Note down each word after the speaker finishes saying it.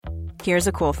Here's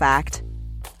a cool fact.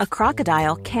 A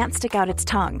crocodile can't stick out its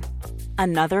tongue.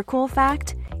 Another cool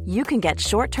fact, you can get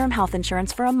short-term health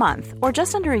insurance for a month or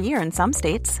just under a year in some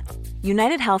states.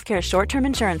 United Healthcare short-term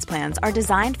insurance plans are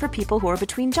designed for people who are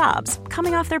between jobs,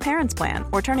 coming off their parents' plan,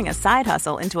 or turning a side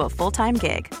hustle into a full-time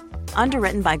gig.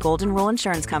 Underwritten by Golden Rule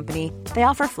Insurance Company, they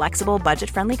offer flexible,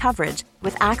 budget-friendly coverage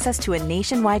with access to a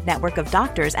nationwide network of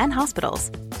doctors and hospitals.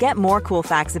 Get more cool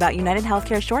facts about United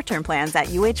Healthcare short-term plans at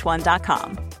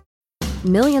uh1.com.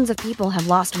 Millions of people have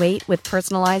lost weight with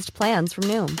personalized plans from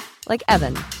Noom. Like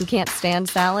Evan, who can't stand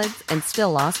salads and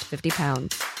still lost 50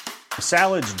 pounds.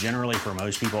 Salads generally for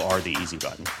most people are the easy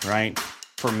button, right?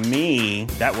 For me,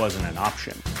 that wasn't an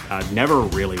option. I never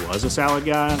really was a salad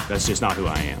guy. That's just not who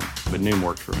I am. But Noom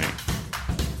worked for me.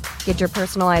 Get your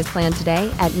personalized plan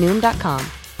today at Noom.com.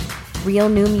 Real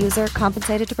Noom user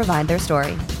compensated to provide their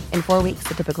story. In 4 weeks,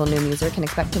 the typical Noom user can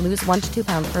expect to lose 1 to 2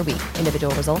 pounds per week.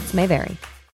 Individual results may vary.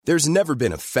 There's never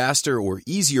been a faster or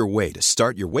easier way to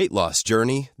start your weight loss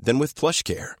journey than with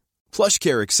PlushCare.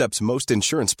 PlushCare accepts most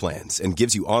insurance plans and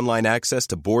gives you online access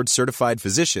to board-certified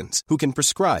physicians who can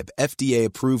prescribe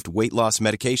FDA-approved weight loss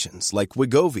medications like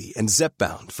Wegovy and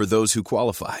Zepbound for those who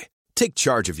qualify. Take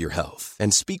charge of your health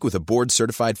and speak with a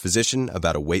board-certified physician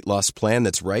about a weight loss plan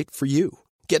that's right for you.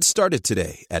 Get started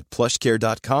today at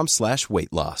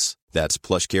plushcare.com/weight loss. That's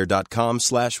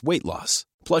plushcare.com/weight loss.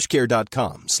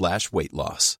 plushcare.com/weight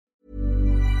loss.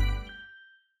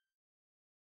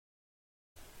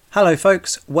 Hello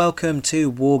folks, welcome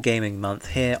to Wargaming Month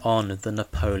here on the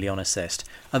Napoleonicist.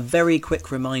 A very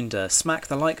quick reminder, smack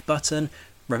the like button,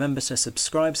 remember to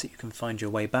subscribe so you can find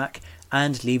your way back,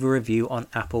 and leave a review on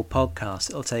Apple Podcasts.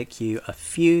 It'll take you a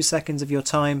few seconds of your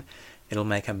time. It'll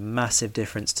make a massive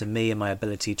difference to me and my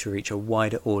ability to reach a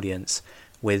wider audience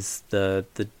with the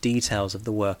details of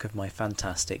the work of my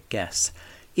fantastic guests.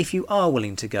 If you are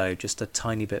willing to go just a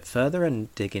tiny bit further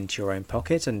and dig into your own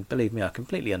pocket, and believe me, I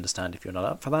completely understand if you're not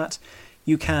up for that,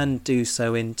 you can do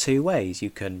so in 2 ways. You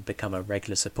can become a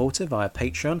regular supporter via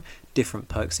Patreon, different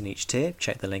perks in each tier,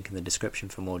 check the link in the description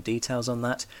for more details on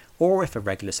that, or if a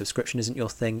regular subscription isn't your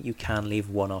thing, you can leave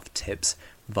one-off tips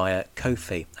via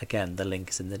Ko-fi. Again, the link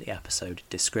is in the episode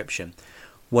description.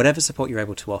 Whatever support you're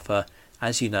able to offer,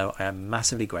 as you know, I am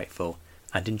massively grateful,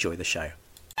 and enjoy the show.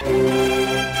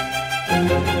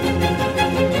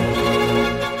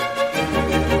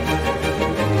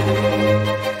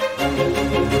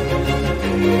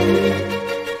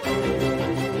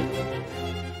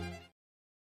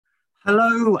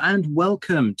 Hello and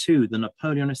welcome to the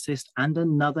Napoleonicist and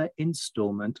another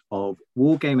instalment of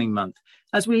Wargaming Month.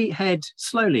 As we head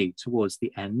slowly towards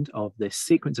the end of this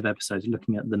sequence of episodes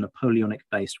looking at the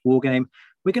Napoleonic-based wargame,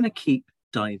 we're going to keep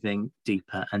diving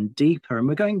deeper and deeper, and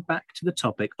we're going back to the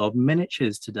topic of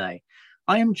miniatures today.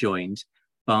 I am joined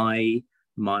by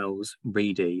Miles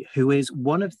Reedy, who is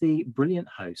one of the brilliant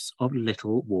hosts of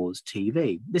Little Wars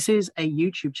TV. This is a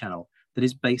YouTube channel that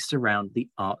is based around the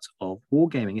art of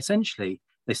wargaming. Essentially,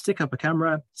 they stick up a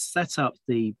camera, set up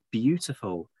the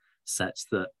beautiful sets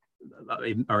that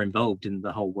are involved in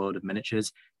the whole world of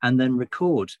miniatures, and then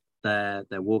record their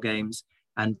wargames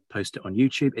and post it on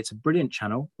YouTube. It's a brilliant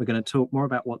channel. We're going to talk more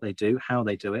about what they do, how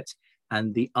they do it,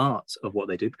 and the art of what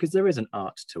they do, because there is an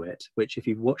art to it, which if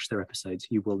you've watched their episodes,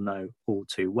 you will know all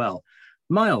too well.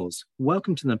 Miles,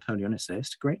 welcome to the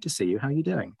Napoleonicist. Great to see you. How are you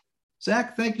doing?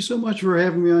 Zach, thank you so much for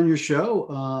having me on your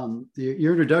show.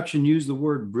 Your introduction used the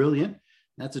word brilliant.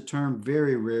 That's a term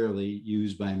very rarely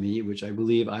used by me, which I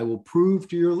believe I will prove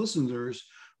to your listeners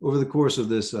over the course of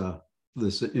this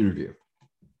interview.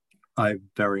 I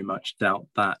very much doubt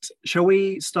that. Shall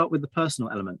we start with the personal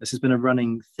element? This has been a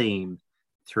running theme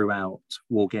throughout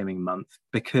Wargaming Month,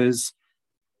 because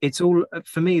it's all,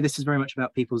 for me, this is very much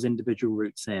about people's individual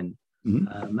roots in,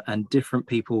 and different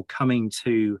people coming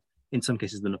to, in some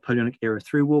cases, the Napoleonic era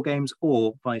through wargames,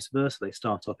 or vice versa. They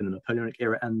start off in the Napoleonic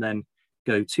era and then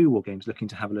go to wargames looking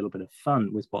to have a little bit of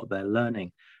fun with what they're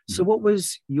learning. So what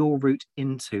was your route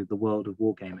into the world of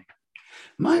wargaming?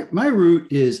 My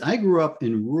route is, I grew up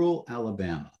in rural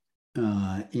Alabama,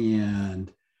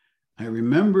 and I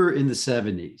remember in the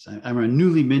 70s, I'm a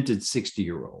newly minted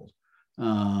 60-year-old.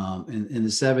 In the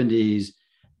 70s,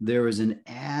 there was an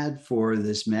ad for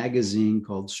this magazine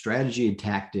called Strategy and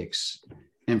Tactics,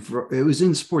 and it was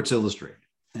in Sports Illustrated.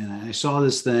 And I saw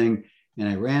this thing, and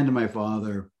I ran to my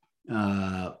father,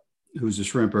 who's a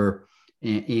shrimper,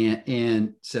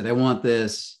 and said, I want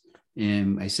this.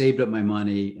 And I saved up my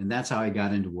money, and that's how I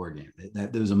got into Wargame.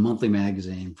 There was a monthly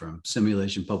magazine from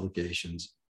Simulation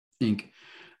Publications, Inc.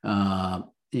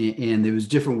 And there was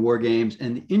different war games,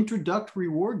 and the introductory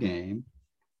war game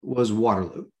was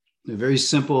Waterloo, a very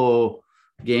simple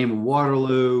game of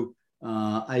Waterloo.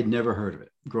 I'd never heard of it.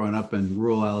 Growing up in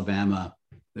rural Alabama,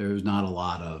 there's not a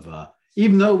lot of,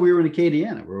 even though we were in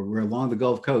Acadiana, we're along the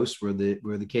Gulf Coast where the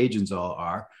Cajuns all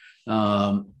are.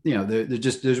 There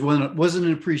wasn't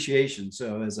an appreciation.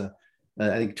 So as I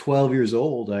think 12 years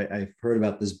old, I heard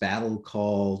about this battle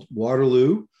called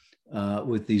Waterloo,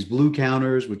 with these blue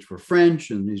counters, which were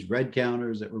French, and these red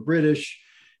counters that were British,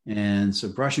 and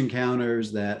some Prussian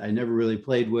counters that I never really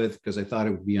played with because I thought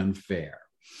it would be unfair.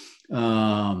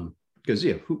 Because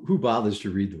who bothers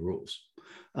to read the rules?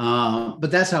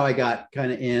 But that's how I got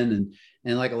kind of in,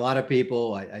 and like a lot of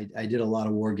people, I did a lot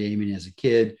of wargaming as a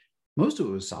kid. Most of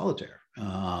it was solitaire.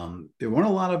 There weren't a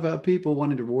lot of people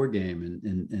wanting to wargame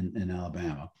in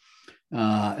Alabama.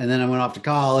 And then I went off to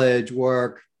college,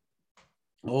 work,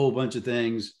 a whole bunch of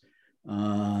things.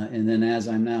 And then as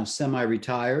I'm now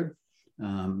semi-retired,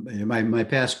 my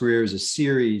past career is a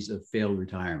series of failed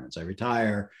retirements. I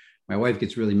retire. My wife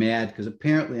gets really mad because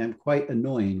apparently I'm quite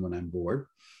annoying when I'm bored.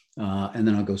 And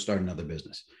then I'll go start another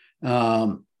business.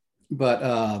 But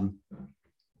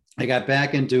I got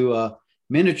back into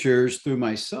miniatures through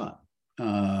my son,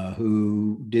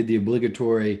 who did the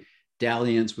obligatory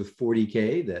dalliance with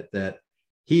 40K that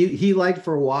he liked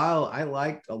for a while. I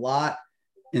liked a lot.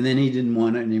 And then he didn't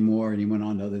want it anymore, and he went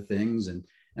on to other things. And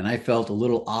I felt a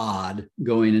little odd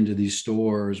going into these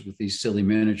stores with these silly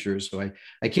miniatures. So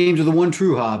I came to the one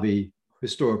true hobby,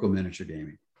 historical miniature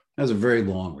gaming. That was a very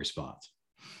long response.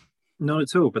 Not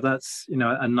at all, but that's,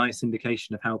 a nice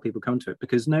indication of how people come to it,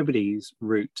 because nobody's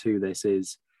route to this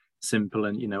is simple.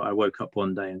 And, I woke up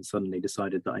one day and suddenly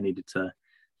decided that I needed to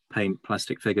paint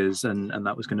plastic figures, and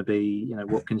that was going to be,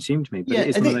 what consumed me. But it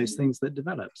is one of those things that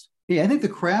develops. Yeah, I think the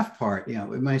craft part,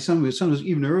 my son was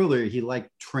even earlier, he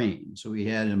liked train. So we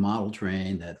had a model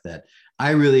train that I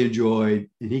really enjoyed,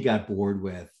 and he got bored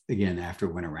with, again, after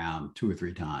it went around 2 or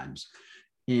 3 times.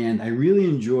 And I really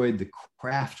enjoyed the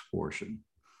craft portion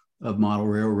of model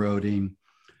railroading.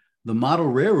 The model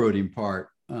railroading part,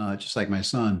 just like my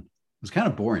son, was kind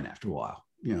of boring after a while.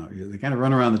 They kind of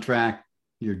run around the track,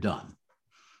 you're done.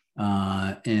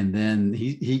 And then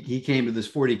he came to this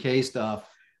 40K stuff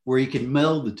where you could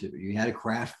meld the two. You had a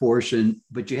craft portion,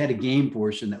 but you had a game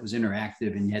portion that was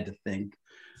interactive, and you had to think.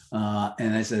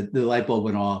 And I said, the light bulb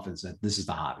went off and said, this is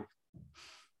the hobby.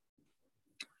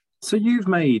 So you've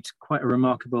made quite a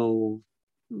remarkable,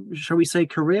 shall we say,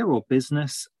 career or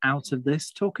business out of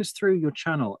this. Talk us through your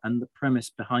channel and the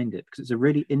premise behind it, because it's a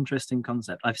really interesting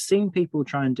concept. I've seen people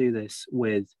try and do this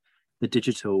with the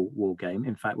digital war game.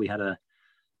 In fact, we had a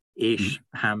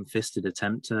ham-fisted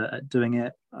attempt at doing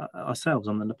it ourselves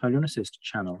on the Napoleonicist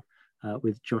channel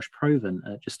with Josh Proven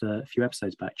just a few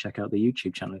episodes back. Check out the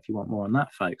YouTube channel if you want more on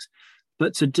that, folks.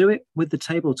 But to do it with the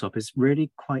tabletop is really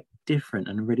quite different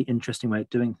and a really interesting way of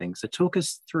doing things. So talk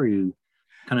us through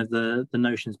kind of the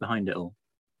notions behind it all.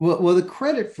 Well, the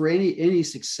credit for any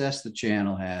success the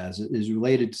channel has is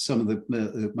related to some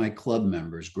of my club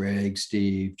members: Greg,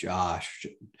 Steve, Josh,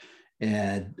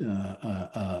 Ed,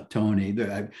 Tony.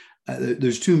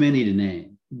 There's too many to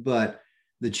name, but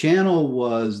the channel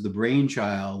was the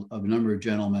brainchild of a number of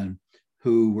gentlemen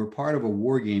who were part of a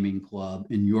wargaming club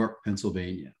in York,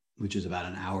 Pennsylvania, which is about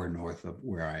an hour north of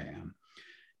where I am.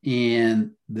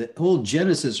 And the whole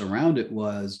genesis around it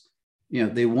was,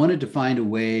 they wanted to find a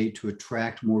way to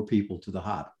attract more people to the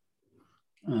hobby.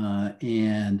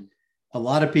 And a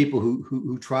lot of people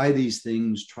who try these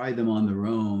things, try them on their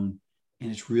own, and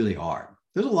it's really hard.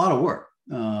 There's a lot of work.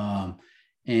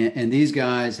 And these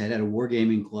guys had a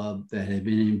wargaming club that had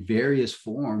been in various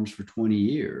forms for 20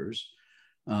 years.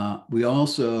 We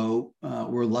also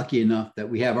were lucky enough that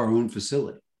we have our own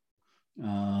facility.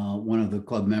 One of the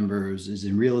club members is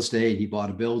in real estate. He bought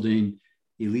a building.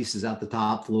 He leases out the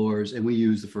top floors, and we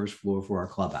use the first floor for our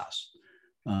clubhouse.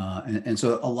 And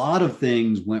so a lot of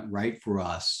things went right for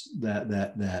us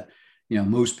that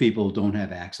most people don't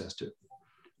have access to.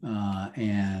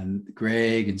 And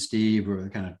Greg and Steve were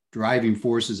the kind of driving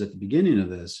forces at the beginning of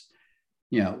this.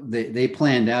 They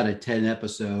planned out a 10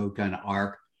 episode kind of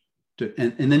arc,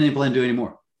 and then they planned to do any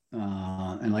more.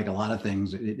 And like a lot of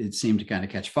things, it seemed to kind of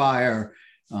catch fire.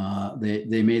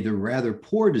 They made the rather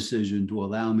poor decision to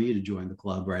allow me to join the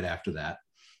club right after that.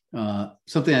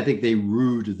 Something I think they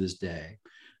rue to this day.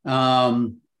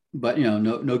 But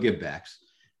no give backs.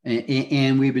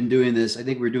 And we've been doing this. I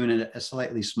think we're doing it at a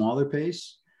slightly smaller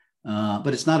pace. But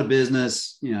it's not a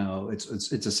business,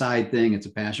 it's a side thing. It's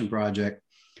a passion project.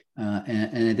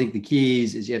 And I think the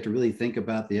keys is you have to really think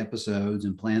about the episodes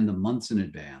and plan them months in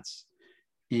advance.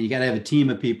 And you got to have a team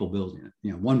of people building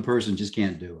it. One person just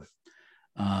can't do it.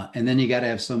 And then you got to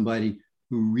have somebody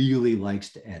who really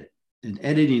likes to edit. And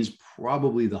editing is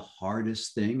probably the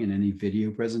hardest thing in any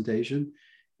video presentation.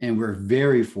 And we're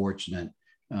very fortunate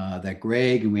that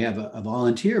Greg, and we have a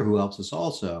volunteer who helps us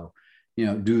also,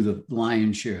 do the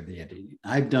lion's share of the editing.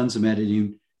 I've done some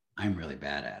editing. I'm really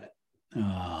bad at it.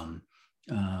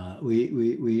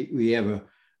 We have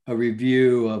a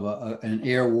review of an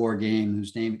air war game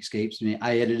whose name escapes me.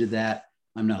 I edited that.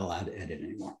 I'm not allowed to edit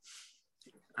anymore.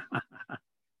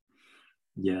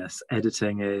 Yes,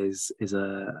 editing is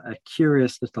a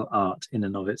curious little art in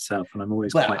and of itself, and I'm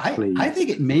always quite pleased. I think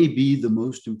it may be the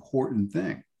most important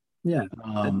thing. Yeah,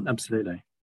 absolutely.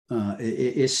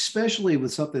 Especially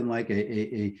with something like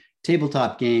a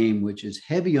tabletop game, which is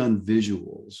heavy on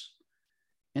visuals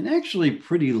and actually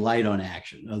pretty light on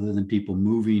action, other than people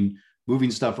moving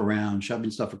stuff around,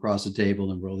 shoving stuff across the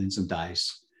table and rolling some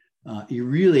dice. You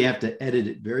really have to edit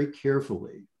it very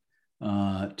carefully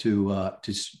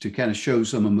to kind of show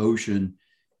some emotion.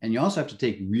 And you also have to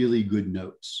take really good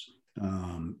notes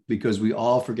because we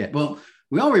all forget. Well,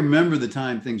 we all remember the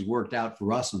time things worked out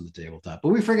for us on the tabletop, but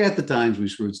we forget the times we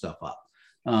screwed stuff up.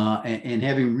 And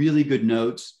having really good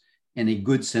notes and a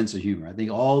good sense of humor. I think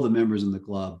all the members in the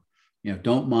club,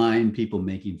 don't mind people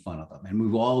making fun of them. And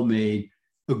we've all made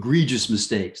egregious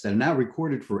mistakes that are now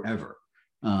recorded forever.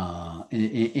 And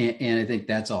I think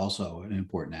that's also an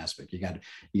important aspect. You got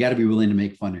to be willing to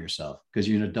make fun of yourself because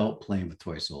you're an adult playing with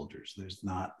toy soldiers. There's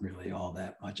not really all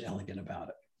that much elegant about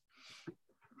it.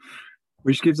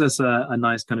 Which gives us a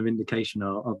nice kind of indication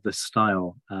of the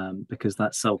style, because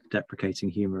that self-deprecating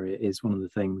humor is one of the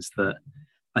things that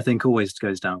I think always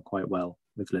goes down quite well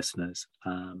with listeners.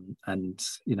 And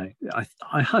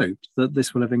I hope that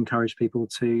this will have encouraged people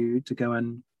to go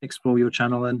and explore your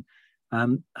channel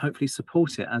and hopefully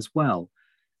support it as well.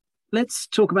 Let's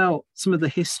talk about some of the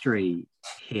history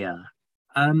here.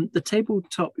 The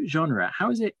tabletop genre, how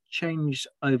has it changed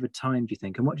over time, do you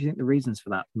think? And what do you think the reasons for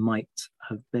that might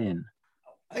have been?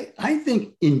 I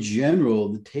think in general,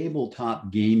 the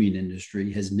tabletop gaming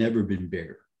industry has never been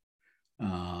bigger.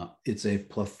 It's a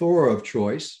plethora of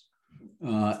choice,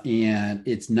 and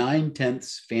it's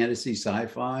 9/10 fantasy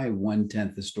sci-fi,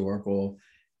 1/10 historical.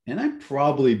 And I'm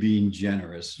probably being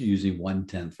generous using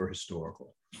 1/10 for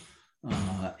historical.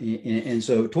 And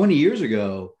so 20 years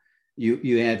ago,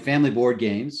 you had family board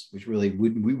games, which really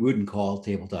we wouldn't call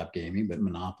tabletop gaming, but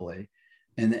Monopoly.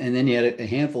 And then you had a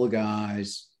handful of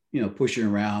guys, pushing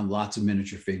around lots of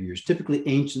miniature figures, typically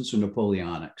ancients or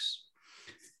Napoleonics.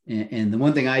 And the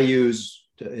one thing I use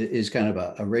is kind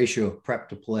of a ratio of prep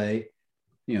to play.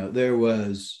 There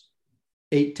was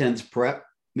 8/10 prep,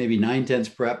 maybe 9/10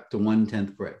 prep to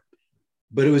 1/10 prep.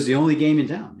 But it was the only game in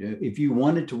town. If you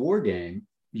wanted to war game,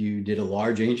 you did a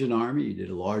large ancient army, you did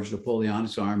a large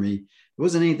Napoleonic army. There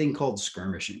wasn't anything called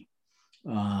skirmishing.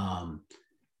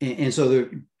 And so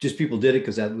just people did it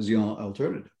because that was the only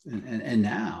alternative. And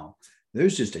now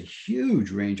there's just a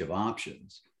huge range of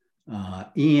options.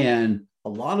 And a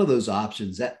lot of those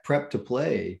options, that prep to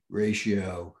play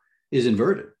ratio is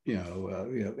inverted.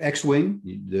 X-Wing,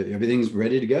 everything's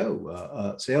ready to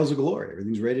go. Sails of Glory,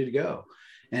 everything's ready to go.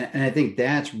 And I think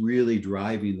that's really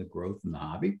driving the growth in the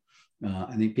hobby.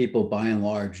 I think people by and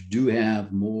large do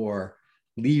have more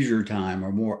leisure time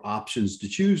or more options to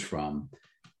choose from.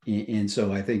 And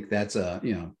so I think that's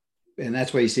and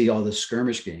that's why you see all this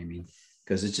skirmish gaming,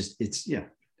 because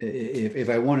if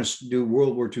I want to do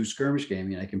World War II skirmish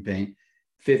gaming, I can paint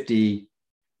 50,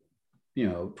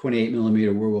 28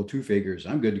 millimeter World War II figures.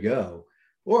 I'm good to go.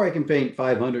 Or I can paint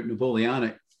 500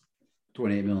 Napoleonic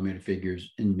 28 millimeter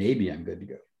figures, and maybe I'm good to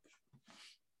go.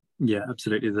 Yeah,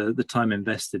 absolutely. The time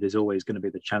invested is always going to be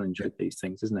the challenge with these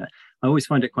things, isn't it? I always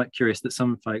find it quite curious that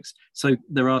some folks, so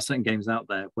there are certain games out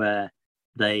there where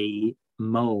they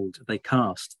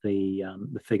cast the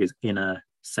figures in a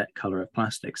set color of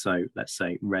plastic. So let's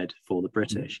say red for the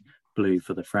British, blue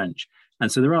for the French.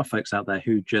 And so there are folks out there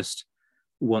who just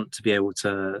want to be able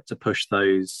to push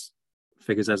those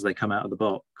figures as they come out of the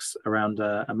box around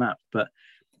a map. But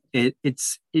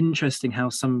it's interesting how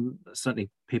certainly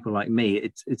people like me,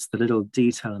 it's the little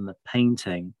detail in the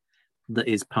painting that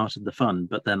is part of the fun.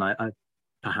 But then I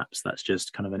perhaps that's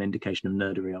just kind of an indication of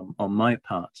nerdery on my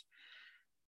part.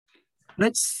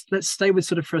 Let's stay with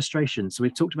sort of frustration. So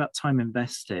we've talked about time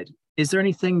invested. Is there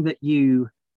anything that you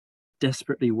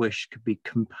desperately wish could be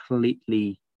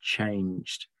completely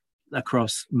changed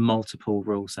across multiple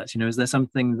rule sets? Is there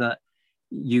something that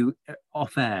you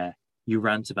off air you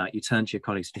rant about, you turn to your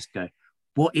colleagues and just go,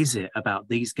 what is it about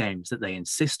these games that they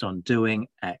insist on doing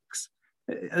X?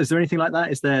 Is there anything like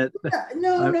that? Is there?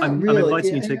 No, I'm really.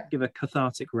 inviting you to give a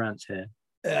cathartic rant here.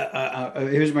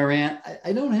 Here's my rant.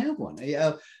 I don't have one.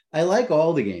 I like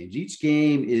all the games. Each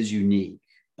game is unique.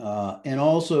 And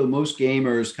also, most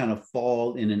gamers kind of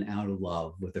fall in and out of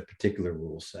love with a particular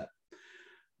rule set.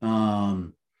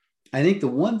 I think the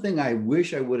one thing I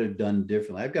wish I would have done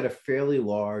differently, I've got a fairly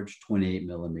large 28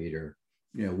 millimeter,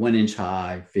 1 inch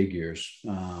high figures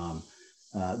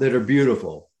that are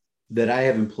beautiful that I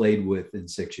haven't played with in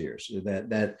 6 years.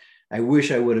 That I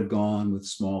wish I would have gone with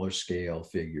smaller scale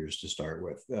figures to start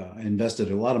with. I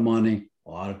invested a lot of money,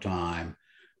 a lot of time,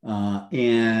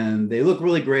 and they look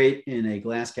really great in a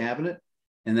glass cabinet,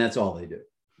 and that's all they do.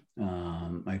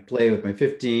 I play with my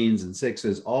 15s and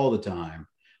 6s all the time.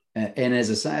 And as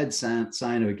a side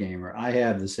sign of a gamer, I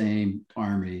have the same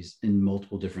armies in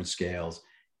multiple different scales,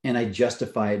 and I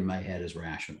justify it in my head as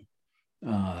rational,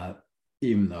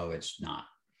 even though it's not.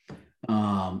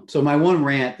 So my one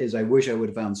rant is I wish I would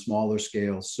have found smaller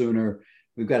scales sooner.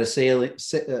 We've got a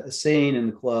saying in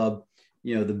the club,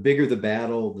 the bigger the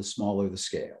battle, the smaller the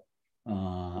scale.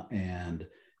 And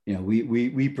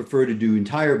we prefer to do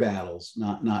entire battles,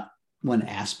 not one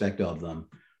aspect of them.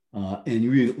 And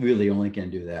you really only can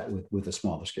do that with a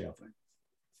smaller scale thing.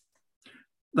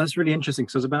 That's really interesting,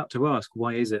 because I was about to ask,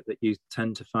 why is it that you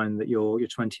tend to find that your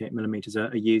 28 millimeters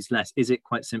are used less? Is it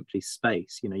quite simply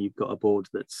space? You've got a board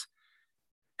that's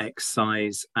X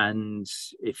size, and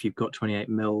if you've got 28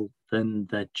 mil, then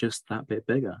they're just that bit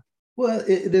bigger. Well,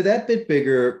 they're that bit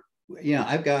bigger.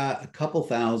 I've got a couple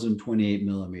thousand 28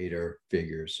 millimeter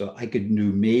figures, so I could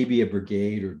do maybe a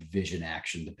brigade or division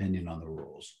action depending on the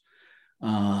rules.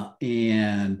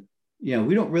 And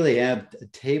we don't really have a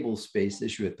table space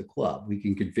issue at the club. We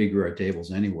can configure our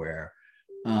tables anywhere.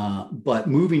 But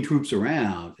moving troops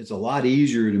around, it's a lot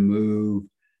easier to move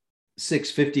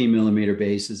 6 15 millimeter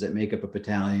bases that make up a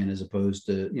battalion as opposed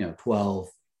to 12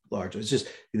 large. It's just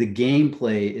the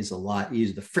gameplay is a lot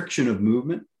easier. The friction of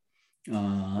movement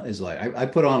is like I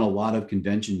put on a lot of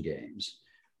convention games,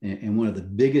 and one of the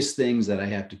biggest things that I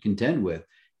have to contend with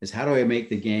is how do I make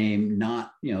the game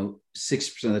not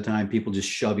 60% of the time people just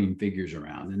shoving figures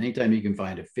around, and anytime you can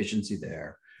find efficiency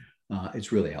there,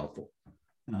 it's really helpful.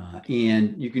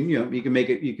 And you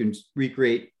can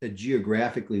recreate a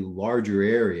geographically larger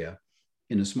area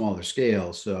in a smaller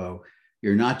scale. So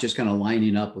you're not just kind of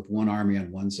lining up with one army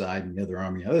on one side and the other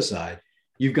army on the other side.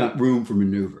 You've got room for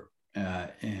maneuver.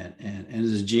 And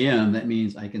as a GM, that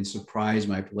means I can surprise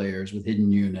my players with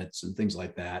hidden units and things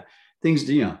like that.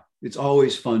 It's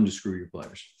always fun to screw your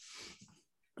players.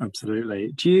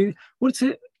 Absolutely. What's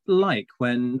it like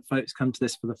when folks come to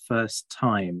this for the first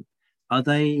time? Are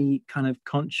they kind of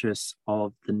conscious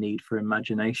of the need for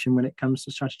imagination when it comes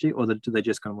to strategy, or do they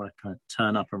just kind of want to kind of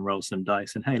turn up and roll some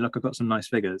dice and, hey, look, I've got some nice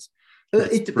figures?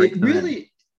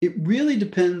 It really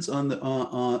depends on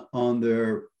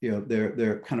their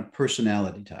their kind of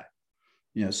personality type.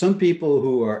 Some people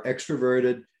who are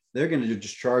extroverted, they're going to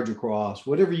just charge across.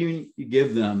 Whatever you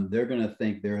give them, they're going to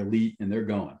think they're elite and they're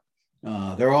going.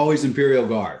 They're always Imperial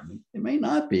Guard. It may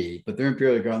not be, but they're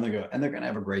Imperial Guard and they're going to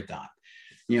have a great time.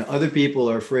 Other people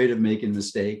are afraid of making a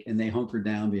mistake and they hunker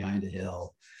down behind a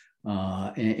hill.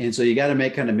 And so you got to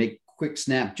make quick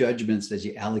snap judgments as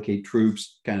you allocate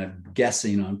troops, kind of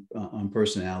guessing on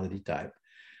personality type.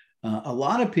 A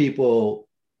lot of people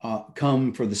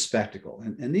come for the spectacle,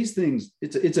 and these things,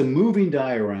 it's a moving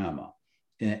diorama.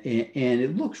 And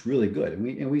it looks really good.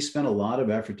 And we spent a lot of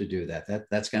effort to do that.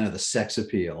 That's kind of the sex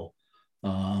appeal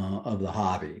of the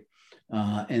hobby.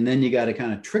 And then you got to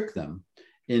kind of trick them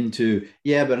into,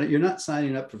 but you're not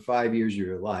signing up for 5 years of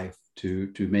your life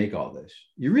to make all this.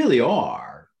 You really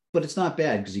are, but it's not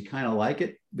bad because you kind of like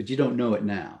it, but you don't know it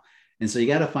now. And so you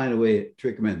got to find a way to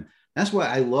trick them in. That's why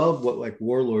I love what like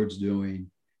Warlord's doing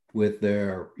with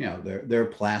their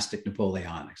plastic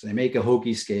Napoleonics. They make a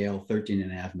hokey scale,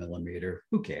 13.5 millimeter.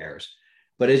 Who cares?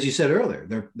 But as you said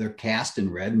earlier, they're cast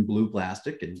in red and blue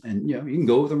plastic, and you can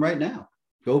go with them right now.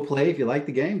 Go play. If you like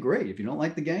the game, great. If you don't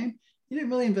like the game, you didn't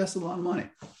really invest a lot of money.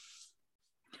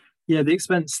 Yeah, the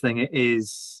expense thing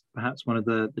is perhaps one of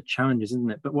the challenges,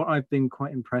 isn't it? But what I've been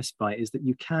quite impressed by is that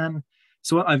you can.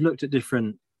 So I've looked at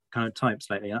different kind of types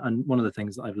lately, and one of the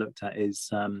things that I've looked at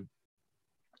is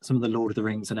some of the Lord of the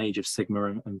Rings and Age of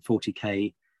Sigmar and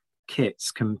 40k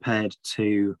kits compared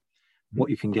to what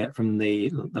you can get from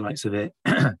the likes of it,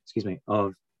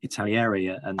 of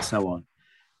Italiaria and so on.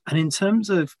 And in terms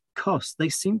of cost, they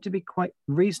seem to be quite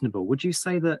reasonable. Would you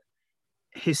say that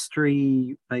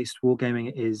history-based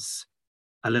wargaming is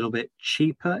a little bit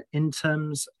cheaper in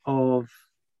terms of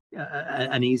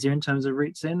and easier in terms of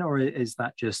routes in, or is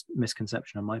that just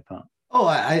misconception on my part? Oh,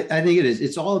 I think it is.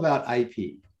 It's all about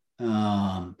IP,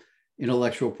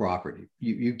 intellectual property.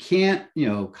 You can't,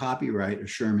 copyright a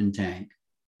Sherman tank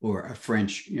or a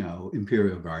French,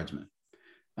 Imperial Guardsman.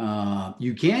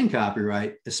 You can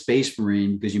copyright a Space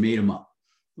Marine because you made them up,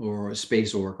 or a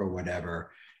Space Orc or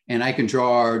whatever. And I can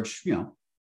charge,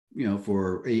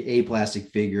 for a plastic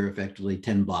figure, effectively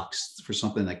 $10 for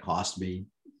something that cost me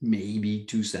maybe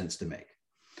 2 cents to make.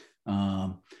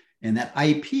 And that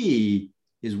IP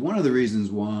is one of the reasons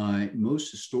why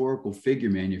most historical figure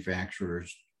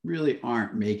manufacturers really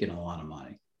aren't making a lot of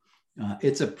money.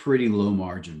 It's a pretty low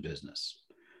margin business.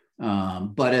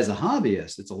 But as a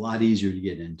hobbyist, it's a lot easier to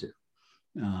get into.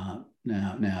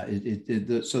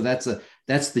 So that's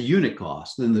the unit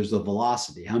cost. Then there's the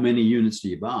velocity. How many units do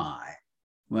you buy?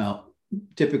 Well,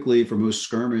 typically for most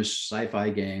skirmish sci-fi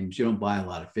games, you don't buy a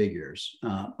lot of figures.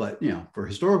 But for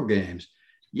historical games,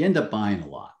 you end up buying a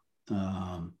lot.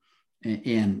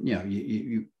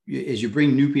 You as you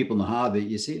bring new people in the hobby,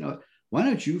 you say, why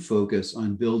don't you focus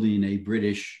on building a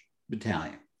British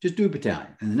battalion? Just do a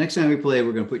battalion. And the next time we play,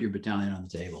 we're going to put your battalion on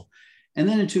the table. And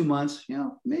then in 2 months,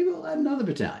 maybe we'll add another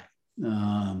battalion.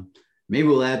 Maybe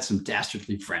we'll add some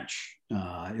dastardly French,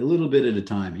 a little bit at a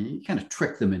time. And you kind of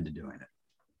trick them into doing it.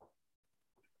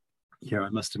 Yeah, I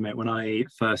must admit, when I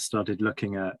first started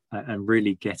looking at and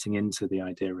really getting into the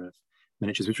idea of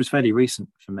miniatures, which was fairly recent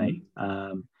for me,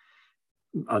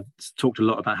 I've talked a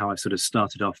lot about how I sort of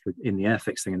started off in the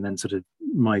Airfix thing and then sort of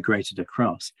migrated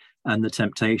across, and the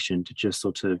temptation to just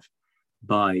sort of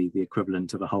buy the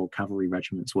equivalent of a whole cavalry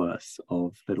regiment's worth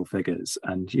of little figures.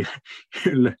 And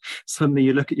suddenly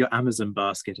you look at your Amazon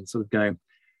basket and sort of go,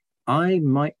 I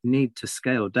might need to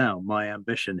scale down my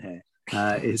ambition here.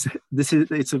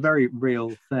 It's a very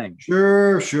real thing.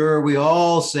 Sure. We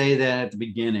all say that at the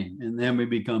beginning, and then we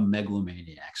become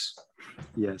megalomaniacs.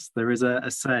 Yes, there is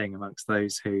a saying amongst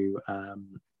those who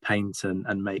paint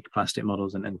and make plastic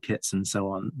models and kits and so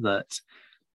on, that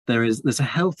there's a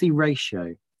healthy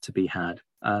ratio to be had,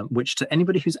 which to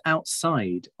anybody who's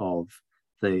outside of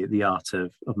the art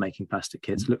of making plastic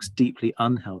kits looks deeply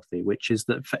unhealthy, which is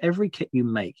that for every kit you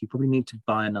make, you probably need to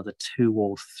buy another 2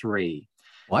 or 3.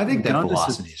 Well, I think that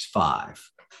velocity is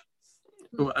 5.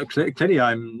 Well, clearly,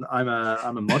 I'm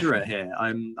a moderate here.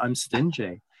 I'm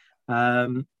stingy.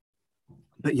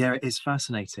 But yeah, it is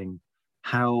fascinating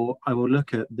how I will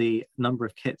look at the number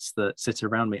of kits that sit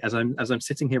around me as I'm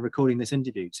sitting here recording this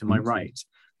interview. To my right,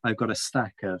 I've got a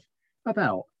stack of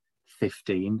about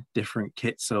 15 different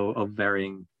kits of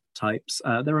varying types.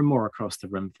 There are more across the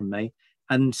room from me,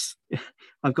 and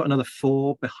I've got another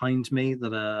 4 behind me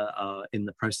that are in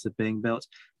the process of being built.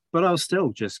 But I'll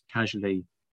still just casually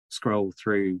scroll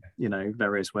through,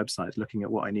 various websites looking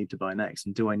at what I need to buy next,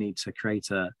 and do I need to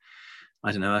create a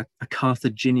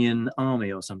Carthaginian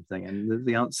army or something? And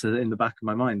the answer in the back of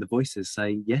my mind, the voices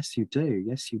say, yes, you do.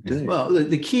 Yes, you do. Well,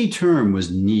 the key term was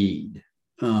need.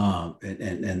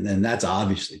 And that's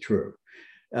obviously true.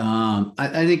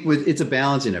 I think it's a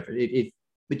balancing effort.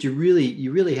 But you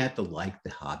really have to like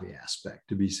the hobby aspect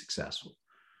to be successful.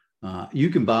 You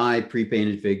can buy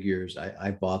pre-painted figures. I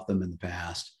bought them in the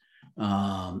past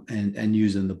and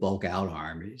use them to bulk out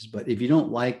armies. But if you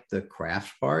don't like the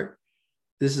craft part,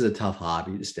 this is a tough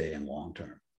hobby to stay in long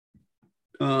term.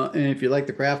 And if you like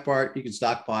the craft part, you can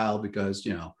stockpile because,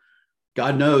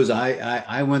 God knows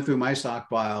I went through my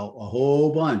stockpile a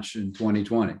whole bunch in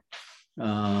 2020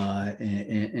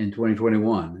 and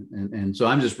 2021. And so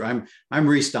I'm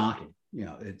restocking,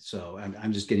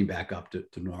 I'm just getting back up to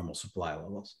normal supply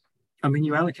levels. I mean,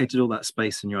 you allocated all that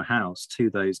space in your house to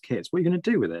those kits. What are you going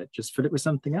to do with it? Just fill it with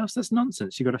something else? That's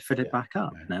nonsense. You've got to fit it back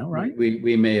up now, right?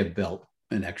 We may have built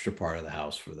an extra part of the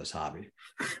house for this hobby.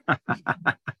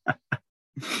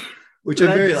 Which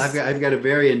I've got a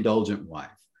very indulgent wife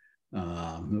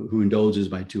who indulges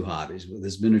my 2 hobbies, with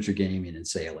this miniature gaming and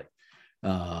sailing.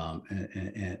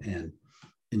 And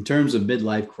in terms of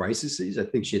midlife crises, I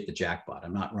think she hit the jackpot.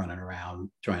 I'm not running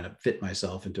around trying to fit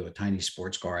myself into a tiny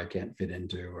sports car I can't fit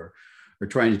into, or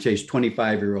trying to chase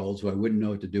 25-year-olds who I wouldn't know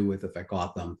what to do with if I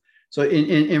caught them. So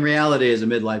in reality, as a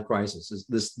midlife crisis,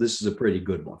 this is a pretty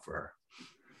good one for her.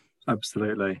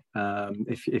 Absolutely.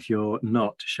 If you're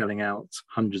not shelling out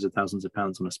hundreds of thousands of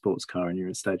pounds on a sports car, and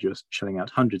you're shelling out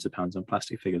hundreds of pounds on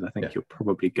plastic figures, I think you're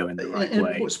probably going the right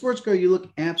way. And sports car, you look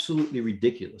absolutely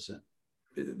ridiculous in,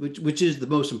 which is the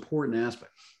most important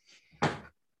aspect.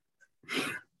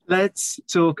 Let's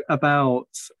talk about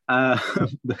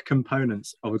the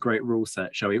components of a great rule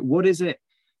set, shall we? What is it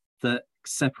that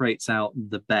separates out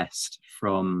the best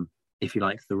from, if you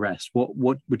like, the rest? What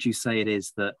would you say it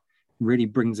is that really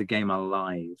brings a game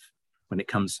alive when it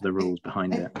comes to the rules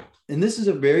behind it? And this is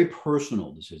a very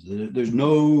personal decision. There's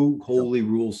no holy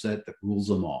rule set that rules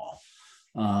them all.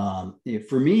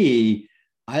 For me,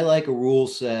 I like a rule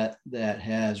set that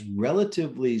has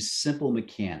relatively simple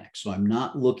mechanics. So I'm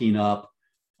not looking up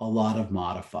a lot of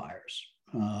modifiers.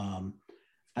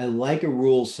 I like a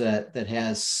rule set that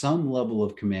has some level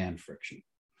of command friction,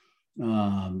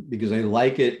 because I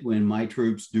like it when my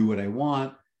troops do what I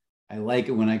want. I like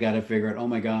it when I got to figure out, oh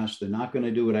my gosh, they're not going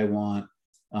to do what I want.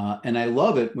 And I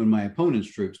love it when my opponent's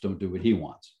troops don't do what he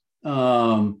wants.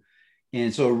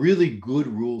 And so a really good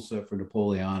rule set for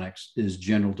Napoleonics is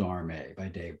General d'Armée by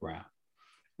Dave Brown.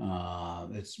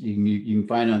 You can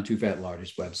find it on Too Fat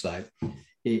Largest website.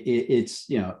 It's,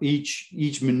 you know,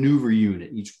 each maneuver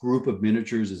unit, each group of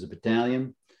miniatures is a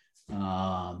battalion.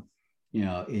 You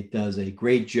know, it does a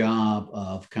great job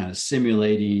of kind of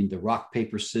simulating the rock,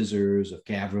 paper, scissors of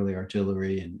cavalry,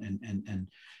 artillery,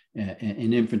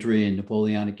 and infantry and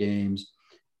Napoleonic games.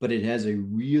 But it has a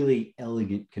really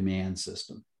elegant command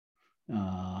system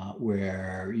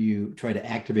where you try to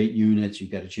activate units.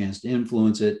 You've got a chance to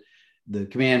influence it. The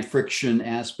command friction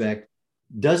aspect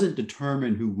doesn't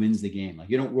determine who wins the game. Like,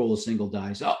 you don't roll a single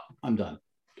dice, oh, I'm done.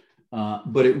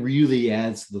 But it really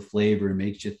adds to the flavor and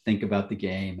makes you think about the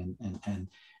game. And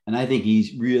I think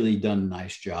he's really done a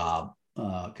nice job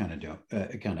kind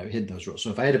of hitting those rules. So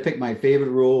if I had to pick my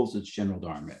favorite rules, it's General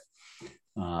d'Armée.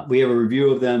 We have a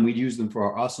review of them. We use them for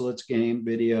our Austerlitz game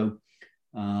video.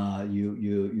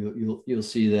 You'll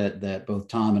see that both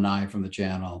Tom and I from the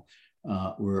channel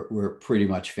we're pretty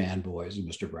much fanboys of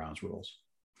Mr. Brown's rules.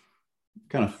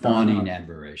 Kind of fawning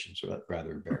admiration, so that's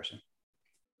rather embarrassing.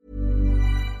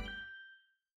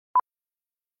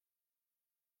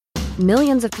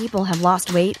 Millions of people have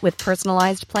lost weight with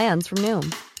personalized plans from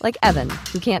Noom. Like Evan,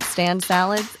 who can't stand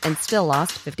salads and still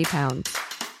lost 50 pounds.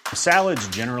 Salads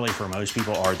generally for most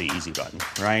people are the easy button,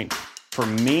 right? For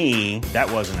me, that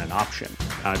wasn't an option.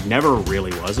 I never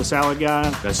really was a salad guy.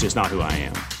 That's just not who I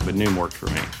am. But Noom worked for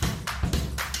me.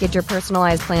 Get your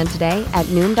personalized plan today at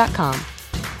Noom.com.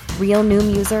 Real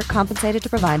Noom user compensated to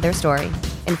provide their story.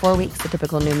 In 4 weeks, the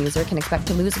typical Noom user can expect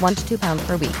to lose 1 to 2 pounds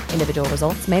per week. Individual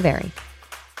results may vary.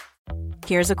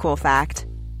 Here's a cool fact.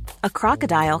 A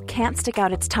crocodile can't stick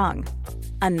out its tongue.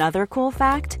 Another cool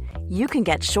fact, you can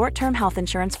get short-term health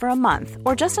insurance for a month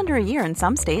or just under a year in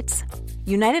some states.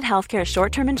 United Healthcare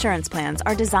short-term insurance plans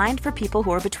are designed for people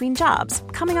who are between jobs,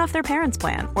 coming off their parents'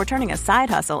 plan, or turning a side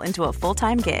hustle into a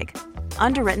full-time gig.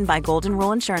 Underwritten by Golden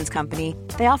Rule Insurance Company,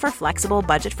 they offer flexible,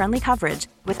 budget-friendly coverage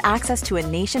with access to a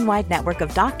nationwide network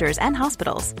of doctors and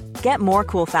hospitals. Get more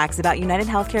cool facts about United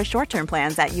Healthcare short-term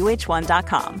plans at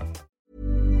uh1.com.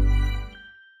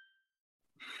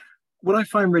 What I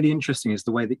find really interesting is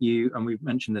the way that you, and we've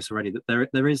mentioned this already, that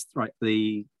there is right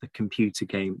the computer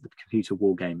game, the computer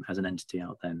war game as an entity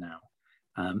out there now.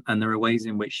 And there are ways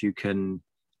in which you can,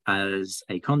 as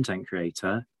a content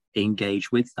creator,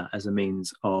 engage with that as a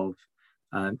means of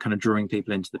kind of drawing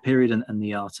people into the period and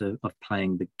the art of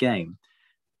playing the game.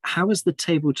 How has the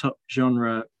tabletop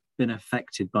genre been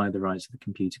affected by the rise of the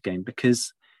computer game?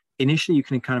 Because initially you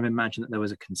can kind of imagine that there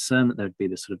was a concern that there would be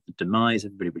this sort of the demise,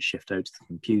 everybody would shift over to the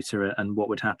computer and what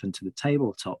would happen to the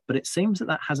tabletop. But it seems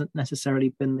that hasn't necessarily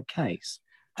been the case.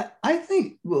 I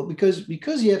think, well, because you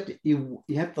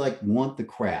have to like want the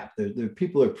crap. There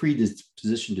people are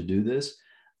predispositioned to do this.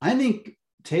 I think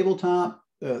tabletop,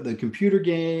 the computer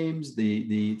games,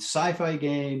 the sci-fi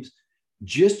games,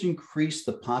 just increase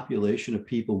the population of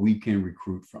people we can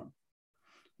recruit from.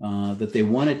 That they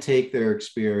want to take their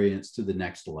experience to the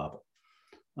next level.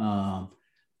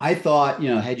 I thought,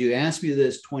 had you asked me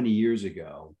this 20 years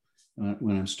ago,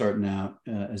 when I'm starting out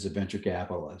as a venture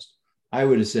capitalist, I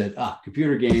would have said,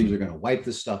 computer games are going to wipe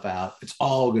this stuff out. It's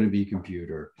all going to be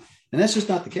computer. And that's just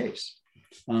not the case.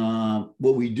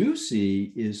 What we do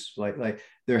see is like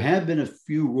there have been a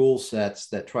few rule sets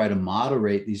that try to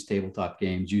moderate these tabletop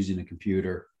games using a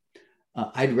computer.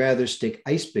 I'd rather stick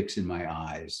ice picks in my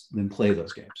eyes than play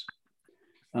those games.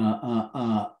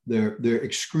 They're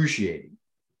excruciating.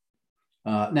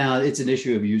 Now it's an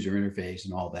issue of user interface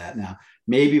and all that. Now,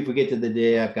 maybe if we get to the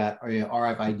day I've got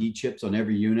RFID chips on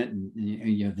every unit and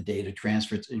the data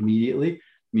transfers immediately,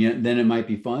 then it might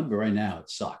be fun, but right now it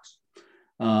sucks.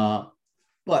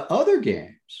 But other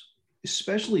games,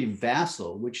 especially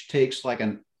Vassal, which takes like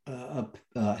a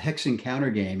hex encounter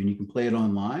game and you can play it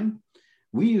online,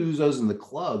 we use those in the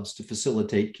clubs to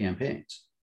facilitate campaigns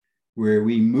where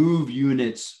we move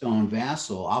units on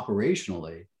Vassal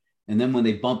operationally. And then when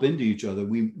they bump into each other,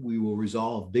 we will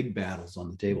resolve big battles on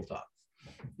the tabletop.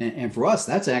 And for us,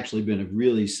 that's actually been a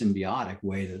really symbiotic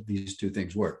way that these two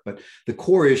things work. But the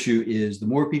core issue is the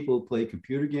more people who play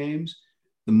computer games,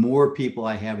 the more people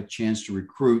I have a chance to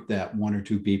recruit that one or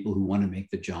two people who want to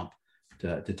make the jump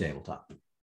to tabletop.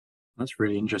 That's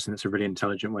really interesting. It's a really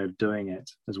intelligent way of doing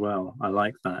it as well. I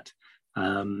like that.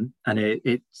 And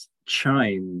it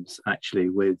chimes actually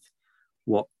with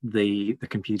what the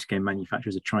computer game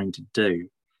manufacturers are trying to do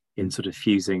in sort of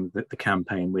fusing the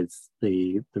campaign with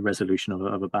the resolution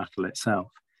of a battle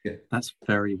itself. Yeah. That's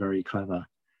very, very clever.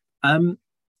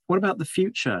 What about the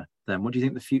future then? What do you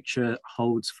think the future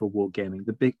holds for wargaming?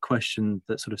 The big question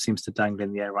that sort of seems to dangle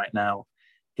in the air right now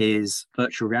is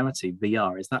virtual reality,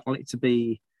 VR. Is that likely to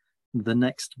be the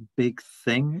next big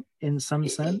thing in some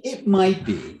sense? It might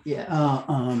be.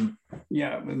 Yeah.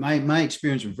 My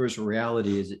experience with virtual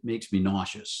reality is it makes me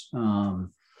nauseous. So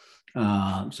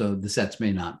the sets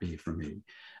may not be for me.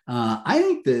 I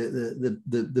think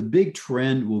the big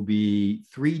trend will be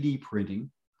 3D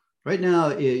printing. Right now,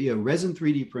 resin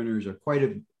 3D printers are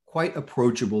quite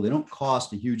approachable. They don't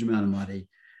cost a huge amount of money.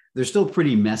 They're still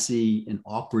pretty messy and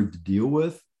awkward to deal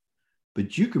with,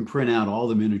 but you can print out all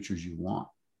the miniatures you want.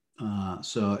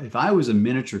 So if I was a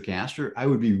miniature caster, I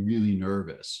would be really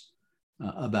nervous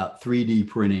about 3D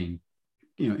printing,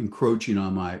 encroaching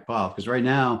on my file. Because right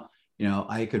now,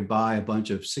 I could buy a bunch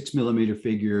of 6mm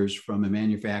figures from a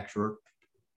manufacturer,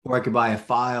 or I could buy a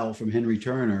file from Henry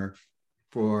Turner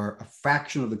for a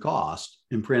fraction of the cost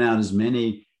and print out as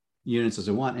many units as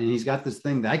I want. And he's got this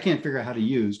thing that I can't figure out how to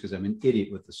use because I'm an idiot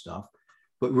with the stuff,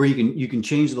 but where you can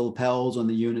change the lapels on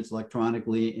the units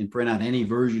electronically and print out any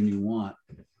version you want.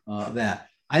 That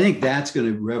I think that's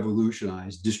going to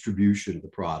revolutionize distribution of the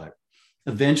product.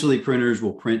 Eventually, printers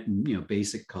will print in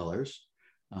basic colors,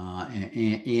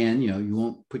 and you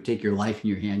won't take your life in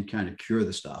your hand, kind of cure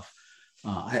the stuff.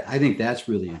 I think that's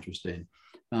really interesting.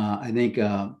 I think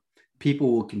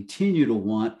people will continue to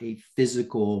want a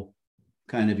physical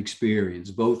kind of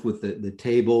experience, both with the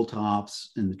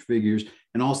tabletops and the figures,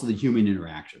 and also the human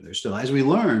interaction. There's still, as we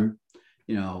learn,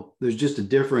 there's just a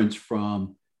difference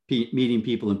from meeting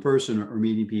people in person or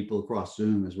meeting people across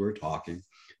Zoom as we're talking.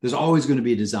 There's always going to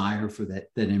be a desire for that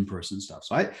in-person stuff.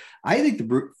 So I think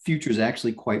the future is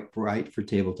actually quite bright for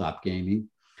tabletop gaming.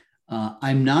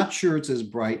 I'm not sure it's as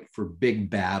bright for big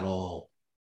battle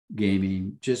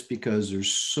gaming, just because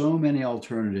there's so many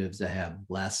alternatives that have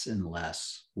less and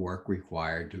less work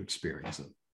required to experience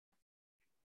them.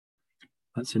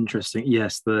 That's interesting.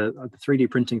 Yes, the 3D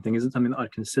printing thing isn't something that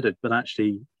I'd considered, but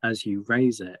actually, as you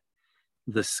raise it,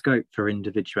 the scope for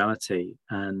individuality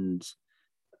and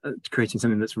creating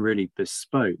something that's really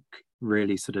bespoke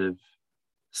really sort of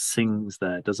sings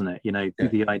there, doesn't it?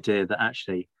 The idea that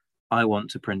actually I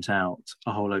want to print out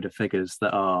a whole load of figures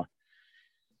that are,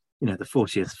 the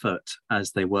 40th foot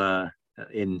as they were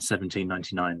in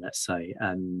 1799, let's say,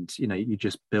 and you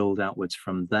just build outwards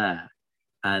from there.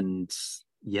 And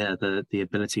the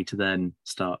ability to then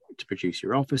start to produce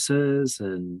your officers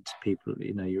and people,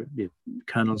 your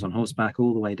colonels on horseback,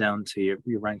 all the way down to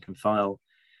your rank and file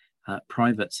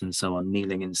privates and so on,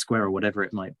 kneeling in square or whatever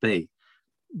it might be.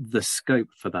 The scope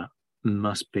for that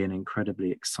must be an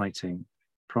incredibly exciting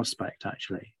prospect,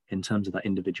 actually, in terms of that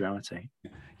individuality.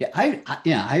 I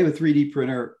have a 3D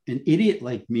printer. An idiot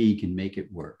like me can make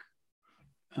it work.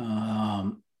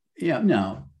 Most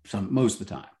of the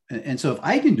time. And so if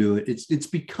I can do it, it's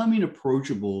becoming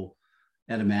approachable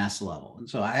at a mass level. And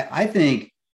so I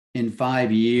think in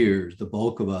 5 years, the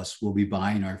bulk of us will be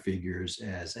buying our figures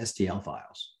as STL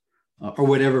files or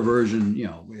whatever version,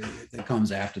 that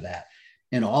comes after that.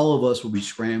 And all of us will be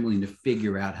scrambling to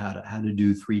figure out how to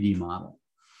do 3D modeling.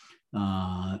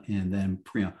 And then,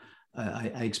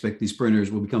 I expect these printers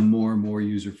will become more and more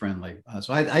user-friendly.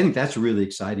 So I think that's a really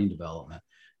exciting development.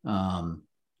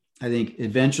 I think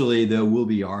eventually there will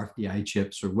be RFID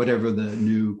chips or whatever the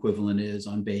new equivalent is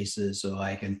on bases, so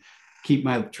I can keep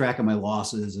my track of my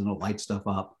losses and it'll light stuff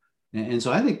up. And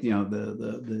so I think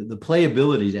the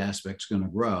playability aspect is going to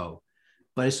grow,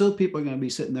 but I still think people are going to be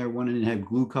sitting there wanting to have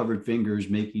glue-covered fingers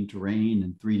making terrain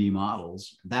and 3D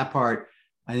models. That part,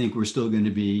 I think we're still going to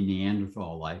be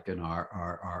Neanderthal-like in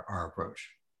our approach.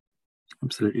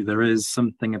 Absolutely, there is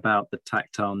something about the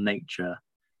tactile nature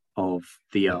of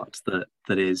the art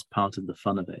that is part of the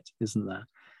fun of it, isn't there?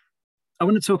 I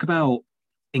want to talk about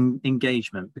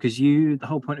engagement, because the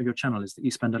whole point of your channel is that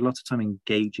you spend a lot of time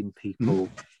engaging people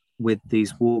with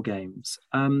these war games.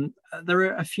 There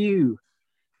are a few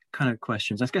kind of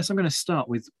questions. I guess I'm going to start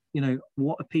with,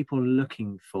 what are people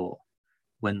looking for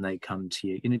when they come to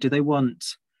you? Do they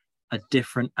want a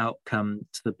different outcome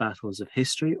to the battles of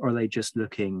history, or are they just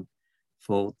looking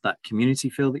for that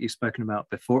community feel that you've spoken about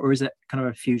before, or is it kind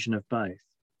of a fusion of both?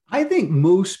 I think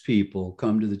most people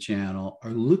come to the channel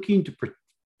are looking to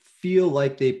feel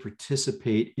like they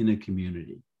participate in a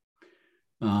community.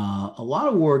 A lot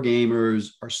of war gamers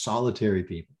are solitary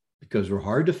people because we're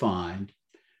hard to find.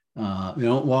 We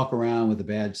don't walk around with a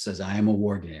badge that says I am a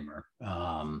war gamer.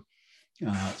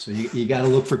 So you got to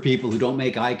look for people who don't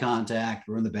make eye contact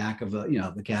or in the back of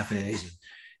the cafes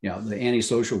and the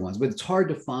antisocial ones. But it's hard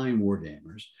to find war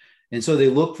gamers, and so they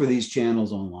look for these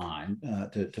channels online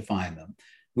to find them.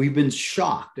 We've been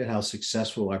shocked at how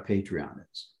successful our Patreon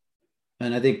is,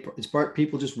 and I think it's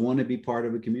people just want to be part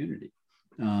of a community,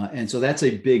 and so that's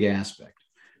a big aspect.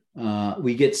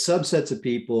 We get subsets of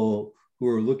people who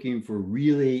are looking for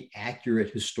really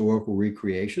accurate historical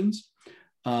recreations.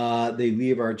 They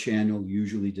leave our channel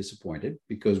usually disappointed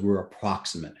because we're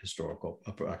approximate historical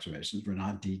approximations. We're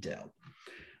not detailed.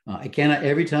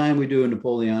 Every time we do a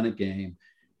Napoleonic game,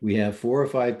 we have 4 or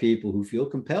 5 people who feel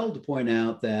compelled to point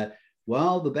out that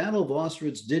while the Battle of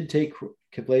Austerlitz did take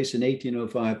place in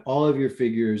 1805, all of your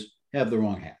figures have the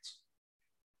wrong hats.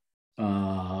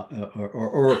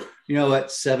 Or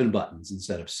 7 buttons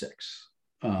instead of 6.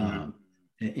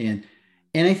 And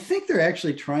I think they're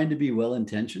actually trying to be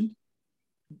well-intentioned,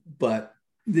 but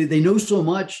they know so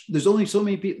much. There's only so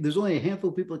many people. There's only a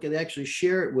handful of people that can actually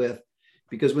share it with,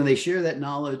 because when they share that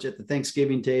knowledge at the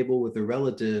Thanksgiving table with their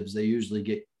relatives, they usually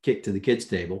get kicked to the kids'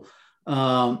 table,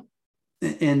 and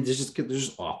they're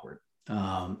just awkward.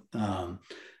 So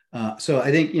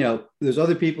I think there's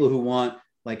other people who want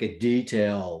like a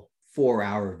detailed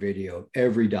 4-hour video of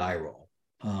every die roll,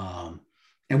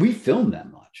 and we film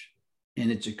that much. And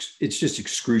it's just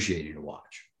excruciating to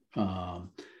watch.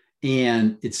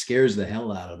 And it scares the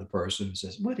hell out of the person who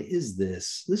says, what is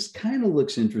this? This kind of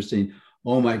looks interesting.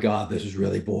 Oh my God, this is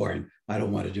really boring. I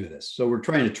don't want to do this. So we're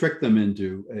trying to trick them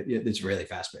into it's really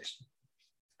fast-paced.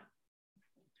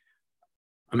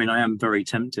 I mean, I am very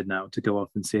tempted now to go off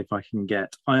and see if I can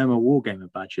get I Am a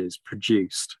Wargamer badges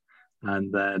produced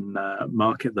and then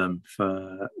market them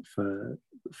for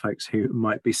folks who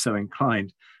might be so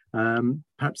inclined.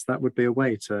 Perhaps that would be a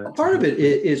way to. Part of it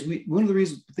is one of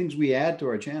the things we add to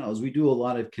our channel is we do a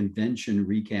lot of convention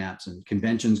recaps and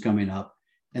conventions coming up,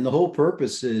 and the whole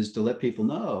purpose is to let people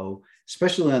know,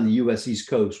 especially on the U.S. East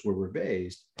Coast where we're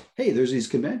based. Hey, there's these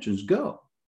conventions. Go,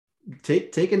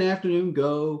 take an afternoon.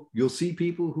 Go. You'll see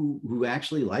people who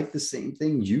actually like the same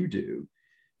things you do,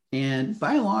 and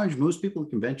by and large, most people at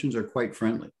conventions are quite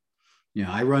friendly.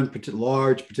 I run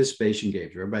large participation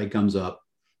games where everybody comes up.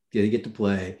 They get to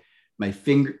play. My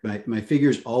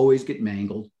figures always get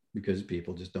mangled because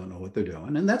people just don't know what they're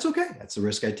doing. And that's okay. That's the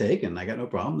risk I take. And I got no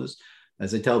problem.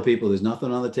 As I tell people, there's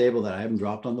nothing on the table that I haven't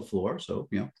dropped on the floor. So,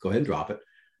 go ahead and drop it.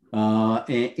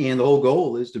 And the whole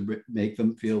goal is to make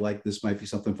them feel like this might be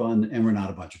something fun and we're not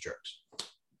a bunch of jerks.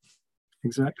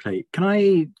 Exactly. Can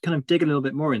I kind of dig a little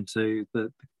bit more into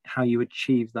how you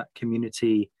achieve that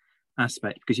community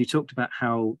aspect? Because you talked about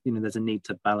how, there's a need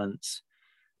to balance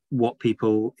what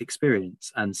people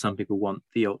experience, and some people want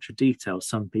the ultra detail,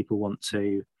 some people want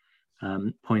to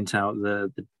point out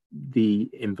the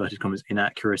inverted commas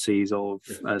inaccuracies of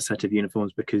a set of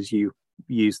uniforms because you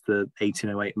use the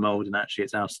 1808 mold and actually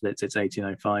it's Austerlitz, it's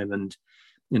 1805, and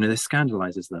this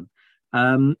scandalizes them.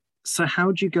 So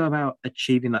how do you go about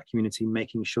achieving that community,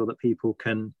 making sure that people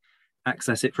can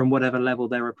access it from whatever level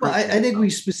they're approaching? Well, I think we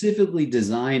specifically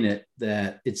design it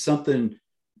that it's something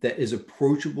that is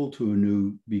approachable to a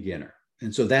new beginner.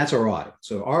 And so that's our audience.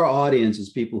 So our audience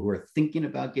is people who are thinking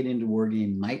about getting into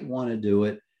wargaming, might want to do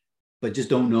it, but just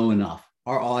don't know enough.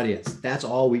 Our audience, that's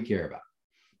all we care about.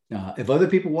 If other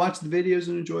people watch the videos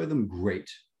and enjoy them,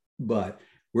 great. But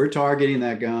we're targeting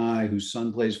that guy whose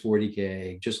son plays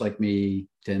 40K, just like me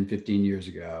 10, 15 years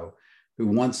ago, who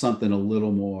wants something a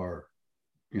little more,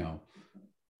 a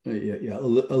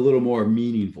little more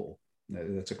meaningful.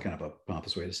 That's a kind of a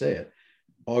pompous way to say it.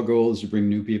 Our goal is to bring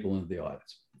new people into the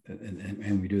audience,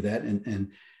 and we do that,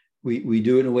 and we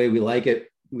do it in a way we like it.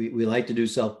 We like to do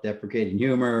self-deprecating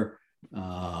humor.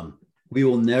 We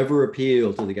will never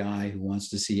appeal to the guy who wants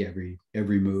to see every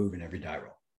move and every die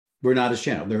roll. We're not his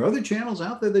channel. There are other channels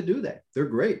out there that do that. They're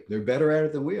great. They're better at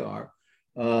it than we are.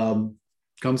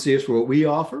 Come see us for what we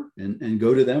offer, and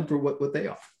go to them for what they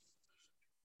offer.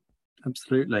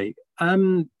 Absolutely.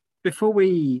 Before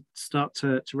we start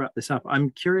to wrap this up, I'm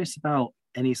curious about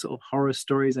any sort of horror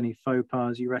stories, any faux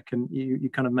pas you reckon. You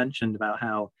kind of mentioned about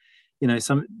how,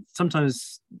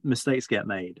 sometimes mistakes get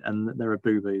made and there are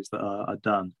boo-boos that are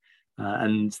done.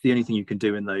 And the only thing you can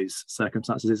do in those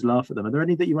circumstances is laugh at them. Are there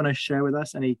any that you want to share with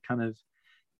us? Any kind of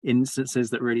instances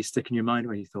that really stick in your mind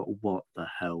where you thought, what the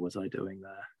hell was I doing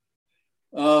there?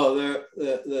 Oh,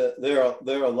 there are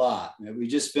a lot. We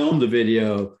just filmed a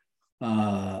video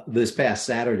this past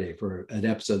Saturday for an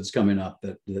episode that's coming up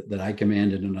that I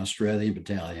commanded an Australian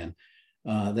battalion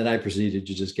that I proceeded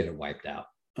to just get it wiped out.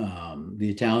 The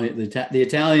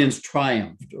Italians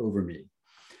triumphed over me.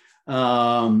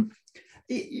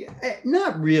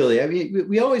 Not really. I mean,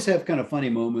 we always have kind of funny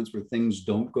moments where things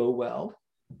don't go well.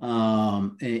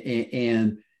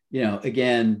 And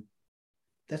again,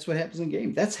 that's what happens in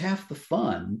games. That's half the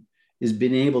fun, is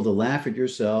being able to laugh at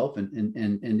yourself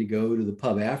and to go to the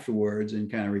pub afterwards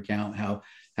and kind of recount how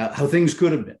things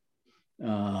could have been.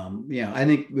 I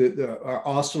think our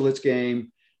Austerlitz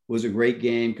game was a great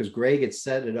game because Greg had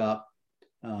set it up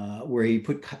where he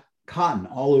put cotton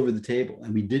all over the table,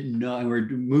 and we didn't know, and we're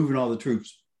moving all the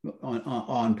troops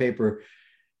on paper,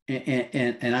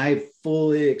 and I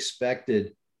fully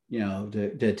expected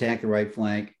to attack the right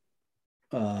flank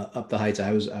up the heights.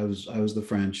 I was the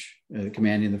French,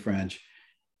 commanding the French,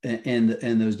 and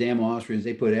those damn Austrians,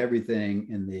 they put everything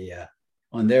in the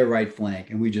on their right flank,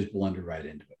 and we just blundered right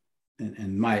into it.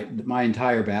 And my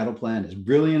entire battle plan, as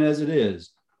brilliant as it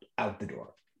is, out the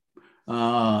door.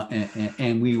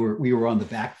 And we were on the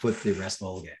back foot the rest of the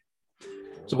whole game.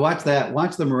 So watch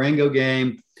the Marengo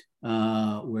game,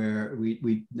 where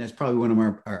we that's probably one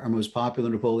of our most popular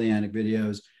Napoleonic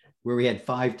videos, where we had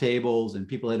 5 tables and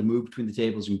people had to move between the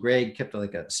tables, and Greg kept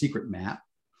like a secret map,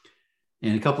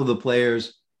 and a couple of the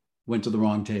players went to the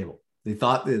wrong table. They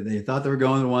thought they were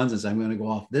going to the ones and said, I'm going to go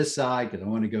off this side because I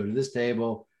want to go to this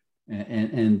table.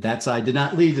 And that side did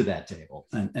not lead to that table,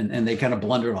 and they kind of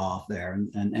blundered off there,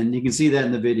 and you can see that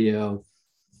in the video,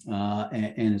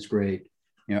 and it's great.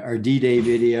 Our D-Day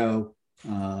video,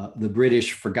 the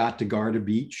British forgot to guard a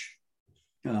beach,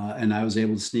 and I was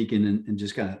able to sneak in and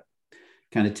just kind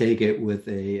of take it with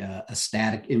a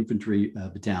static infantry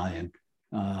battalion.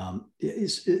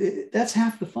 That's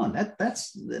half the fun.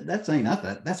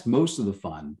 That's most of the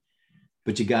fun.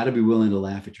 But you got to be willing to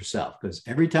laugh at yourself, because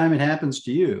every time it happens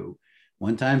to you,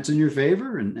 one time it's in your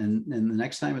favor and the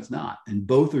next time it's not. And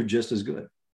both are just as good.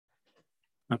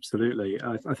 Absolutely.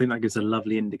 I think that gives a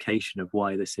lovely indication of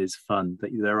why this is fun,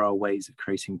 that there are ways of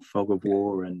creating fog of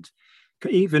war. And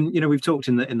even, we've talked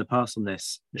in the past on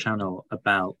this channel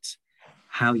about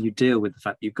how you deal with the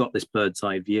fact that you've got this bird's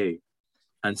eye view.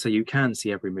 And so you can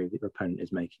see every move that your opponent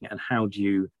is making. And how do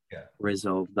you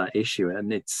resolve that issue?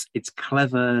 And it's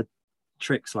clever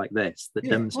tricks like this that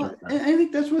demonstrate that. I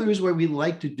think that's one of the reasons why we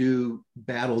like to do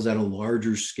battles at a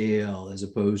larger scale, as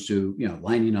opposed to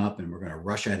lining up and we're going to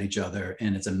rush at each other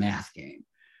and it's a math game,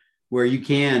 where you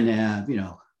can have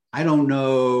I don't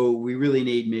know, we really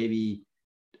need maybe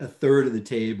a third of the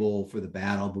table for the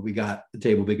battle, but we got the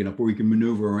table big enough where we can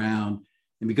maneuver around,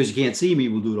 and because you can't see me,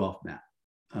 we'll do it off map.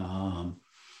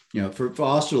 For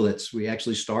Austerlitz, we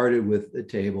actually started with a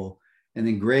table, and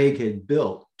then Greg had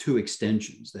built 2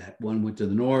 extensions, that one went to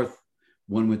the north,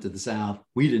 one went to the south.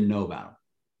 We didn't know about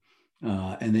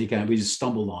them. And we just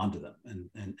stumbled onto them.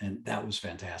 And that was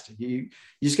fantastic. You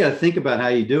just got to think about how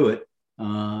you do it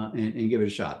and give it a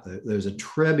shot. There's a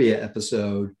Trebia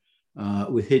episode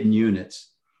with hidden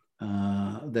units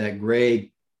that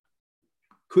Greg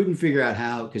couldn't figure out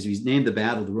how, because he's named the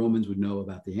battle, the Romans would know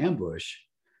about the ambush.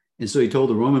 And so he told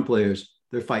the Roman players,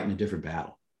 they're fighting a different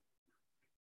battle.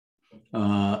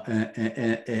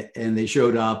 And they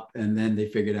showed up, and then they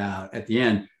figured out at the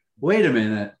end, wait a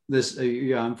minute, this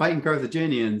I'm fighting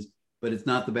Carthaginians, but it's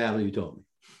not the battle you told me.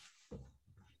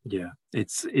 Yeah,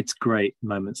 it's great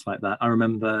moments like that. I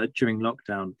remember during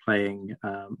lockdown playing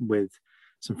with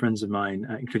some friends of mine,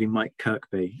 including Mike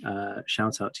Kirkby.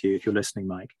 Shout out to you if you're listening,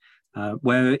 Mike.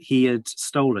 Where he had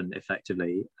stolen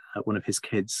effectively one of his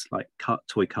kids'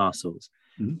 toy castles,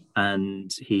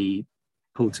 and he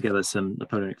pulled together some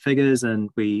Napoleonic figures, and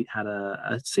we had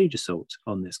a siege assault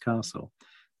on this castle,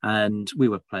 and we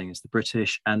were playing as the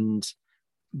British, and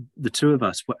the 2 of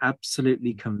us were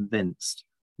absolutely convinced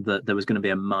that there was going to be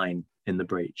a mine in the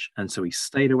breach, and so we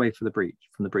stayed away from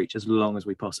the breach as long as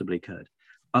we possibly could,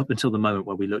 up until the moment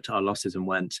where we looked at our losses and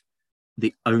went,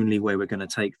 the only way we're going to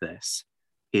take this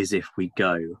is if we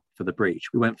go for the breach.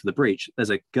 We went for the breach. There's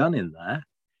a gun in there,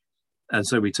 and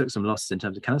so we took some losses in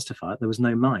terms of canister fire. There was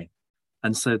no mine.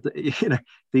 And so,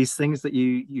 these things that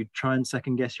you try and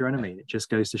second guess your enemy, it just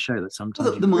goes to show that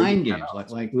sometimes the mind games,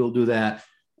 like we'll do that.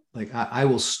 Like I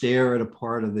will stare at a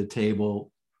part of the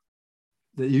table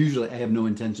that usually I have no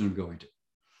intention of going to.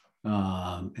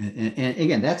 And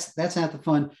again, that's not the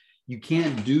fun. You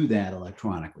can't do that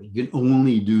electronically. You can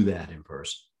only do that in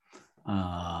person.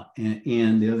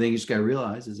 And the other thing you just got to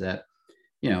realize is that,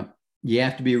 you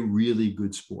have to be a really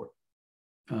good sport.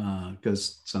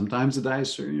 Because sometimes the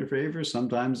dice are in your favor,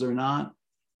 sometimes they're not.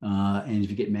 And if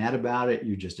you get mad about it,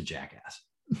 you're just a jackass.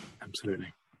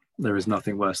 Absolutely. There is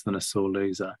nothing worse than a sore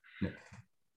loser. Yeah.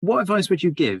 What advice would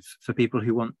you give for people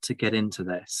who want to get into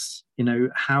this?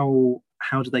 How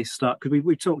do they start? Because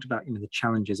we talked about the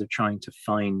challenges of trying to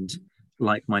find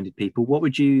like-minded people, what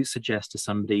would you suggest to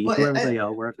somebody, wherever they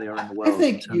are in the world? I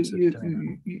think in terms of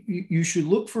doing that? you should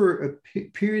look for a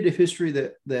period of history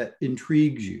that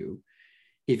intrigues you.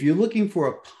 If you're looking for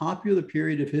a popular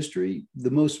period of history,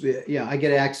 I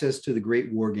get access to the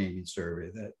Great Wargaming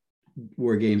Survey that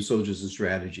Wargame Soldiers and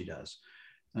Strategy does.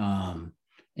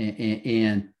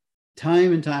 And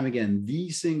time again, the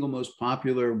single most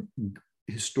popular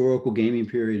historical gaming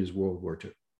period is World War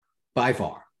II, by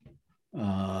far.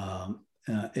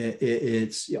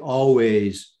 It's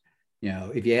always,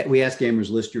 if we ask gamers,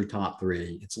 list your top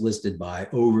three, it's listed by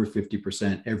over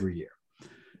 50% every year.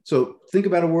 So think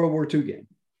about a World War II game,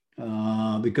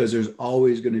 because there's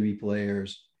always going to be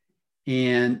players,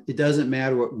 and it doesn't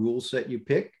matter what rule set you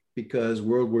pick, because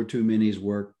World War II minis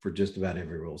work for just about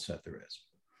every rule set there is.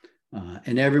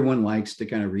 And everyone likes to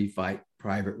kind of refight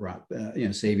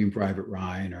Saving Private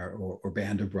Ryan or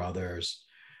Band of Brothers.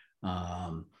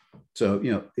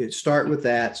 Start with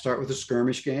that. Start with a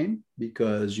skirmish game,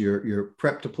 because your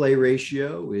prep to play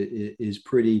ratio is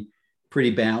pretty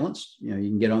balanced. You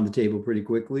can get on the table pretty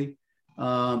quickly,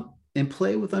 and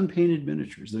play with unpainted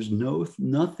miniatures. There's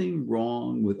nothing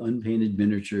wrong with unpainted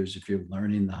miniatures if you're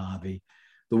learning the hobby.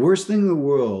 The worst thing in the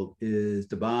world is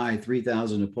to buy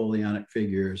 3,000 Napoleonic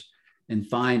figures and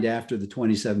find after the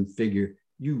 27th figure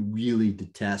you really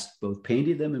detest both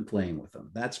painting them and playing with them.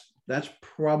 That's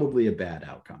probably a bad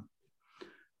outcome.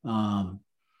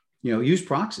 Use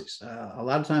proxies. A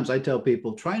lot of times I tell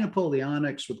people, try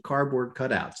Napoleonics with cardboard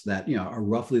cutouts that are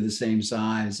roughly the same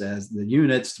size as the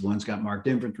units. One's got marked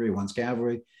infantry, one's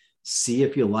cavalry. See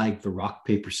if you like the rock,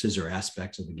 paper, scissor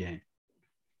aspects of the game.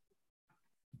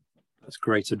 That's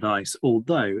great advice.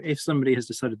 Although, if somebody has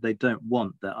decided they don't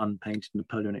want their unpainted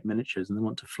Napoleonic miniatures and they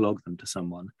want to flog them to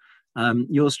someone,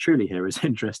 yours truly here is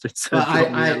interested. So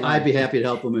I'd be happy to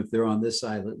help them if they're on this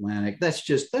side of the Atlantic. That's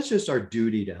just our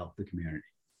duty to help the community.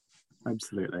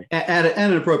 Absolutely. At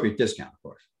an appropriate discount, of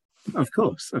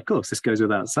course. Of course. This goes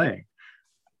without saying.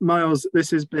 Miles,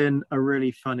 this has been a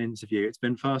really fun interview. It's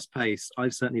been fast-paced.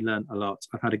 I've certainly learned a lot.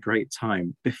 I've had a great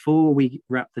time. Before we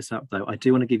wrap this up, though, I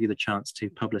do want to give you the chance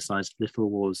to publicise Little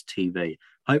Wars TV.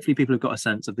 Hopefully people have got a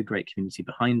sense of the great community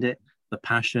behind it, the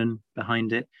passion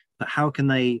behind it. But how can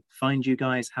they find you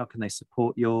guys? How can they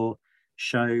support your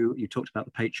show? You talked about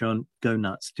the Patreon. Go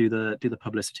nuts. Do the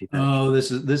publicity page. Oh,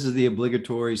 this is the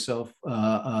obligatory self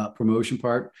promotion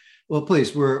part. Well,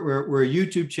 please, we're a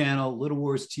YouTube channel, Little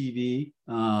Wars TV.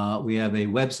 We have a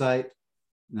website,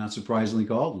 not surprisingly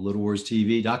called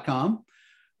littlewarstv.com.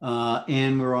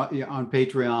 And we're on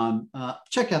Patreon.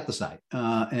 Check out the site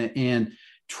and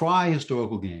try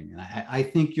historical gaming. I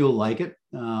think you'll like it.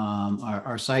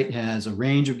 Our site has a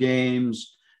range of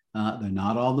games. They're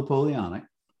not all Napoleonic.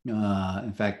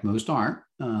 In fact, most aren't,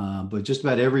 but just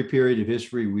about every period of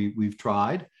history we've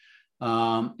tried.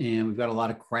 And we've got a lot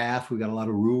of craft. We've got a lot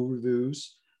of rule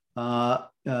reviews.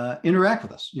 Interact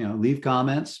with us, leave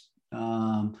comments.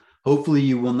 Hopefully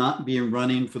you will not be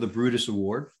running for the Brutus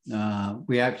Award.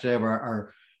 We actually have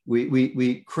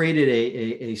we created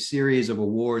a series of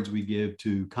awards we give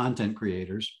to content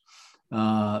creators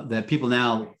that people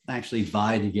now actually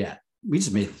vie to get. We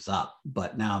just made this up,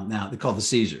 but now they're called the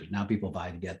Caesars. Now people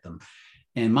vie to get them.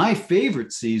 And my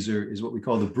favorite Caesar is what we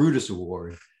call the Brutus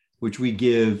Award, which we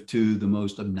give to the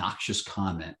most obnoxious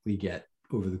comment we get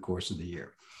over the course of the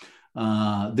year.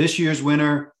 This year's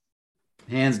winner,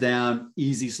 hands down,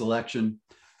 easy selection.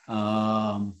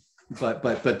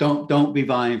 But don't be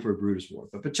vying for a Brutus Award.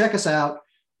 But check us out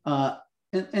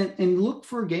and look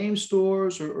for game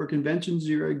stores or conventions.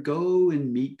 Go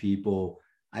and meet people.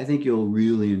 I think you'll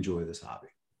really enjoy this hobby.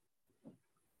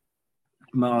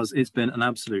 Miles, it's been an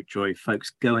absolute joy.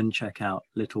 Folks, go and check out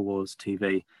Little Wars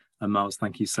TV. And Miles,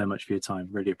 thank you so much for your time.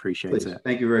 Really appreciate it.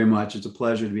 Thank you very much. It's a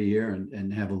pleasure to be here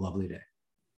and have a lovely day.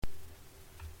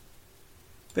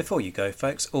 Before you go,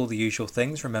 folks, all the usual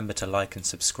things. Remember to like and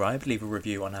subscribe, leave a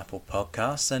review on Apple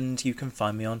Podcasts, and you can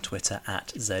find me on Twitter at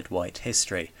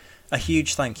ZWhiteHistory. A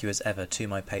huge thank you as ever to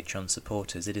my Patreon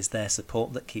supporters. It is their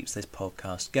support that keeps this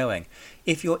podcast going.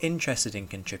 If you're interested in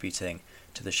contributing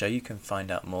to the show, you can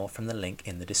find out more from the link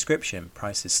in the description.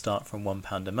 Prices start from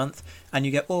 £1 a month, and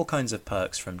you get all kinds of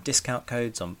perks, from discount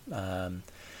codes on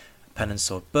Pen and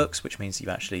Sword books, which means you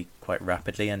actually quite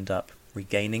rapidly end up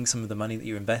regaining some of the money that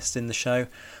you invest in the show,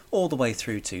 all the way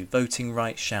through to voting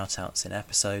rights, shout-outs in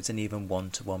episodes, and even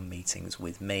one-to-one meetings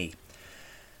with me.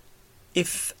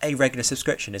 If a regular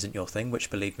subscription isn't your thing, which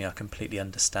believe me I completely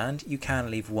understand, you can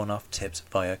leave one-off tips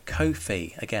via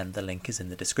Ko-fi. Again, the link is in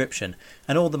the description,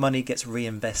 and all the money gets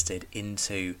reinvested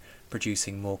into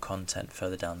producing more content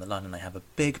further down the line. And I have a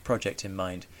big project in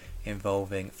mind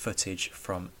involving footage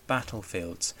from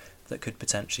battlefields that could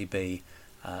potentially be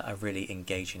a really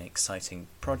engaging, exciting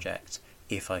project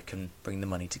if I can bring the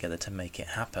money together to make it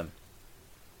happen.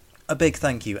 A big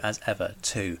thank you, as ever,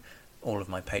 to all of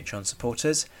my Patreon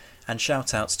supporters, and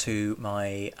shout outs to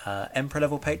my Emperor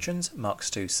level patrons, Mark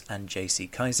Stoos and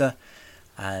JC Kaiser,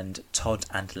 and Todd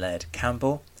and Laird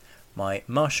Campbell, my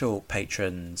Marshall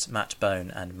patrons, Matt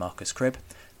Bone and Marcus Cribb,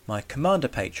 my Commander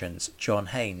patrons, John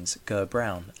Haynes, Ger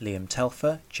Brown, Liam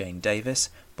Telfer, Jane Davis,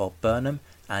 Bob Burnham,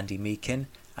 Andy Meakin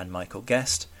and Michael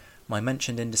Guest, my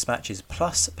Mentioned in Dispatches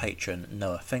Plus patron,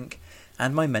 Noah Fink,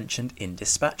 and my Mentioned in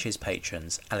Dispatches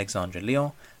patrons, Alexandra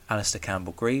Lyon, Alistair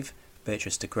Campbell-Grieve,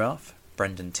 Beatrice de Graaf,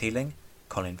 Brendan Teeling,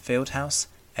 Colin Fieldhouse,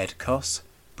 Ed Koss,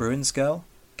 Bruins Girl,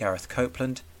 Gareth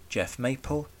Copeland, Jeff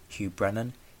Maple, Hugh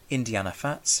Brennan, Indiana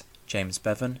Fats, James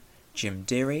Bevan, Jim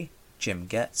Deary, Jim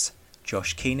Getz,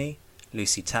 Josh Keeney,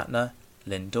 Lucy Tatner,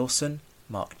 Lynn Dawson,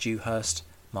 Mark Dewhurst,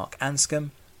 Mark Anscombe,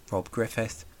 Rob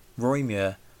Griffith, Roy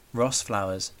Muir, Ross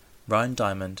Flowers, Ryan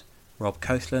Diamond, Rob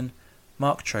Cothlan,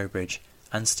 Mark Trowbridge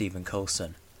and Stephen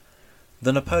Coulson.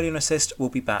 The Napoleon Assist will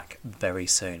be back very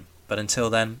soon, but until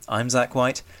then, I'm Zach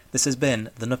White. This has been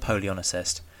The Napoleon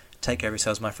Assist. Take care of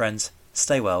yourselves, my friends,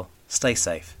 stay well, stay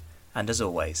safe, and as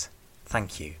always,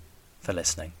 thank you for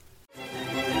listening.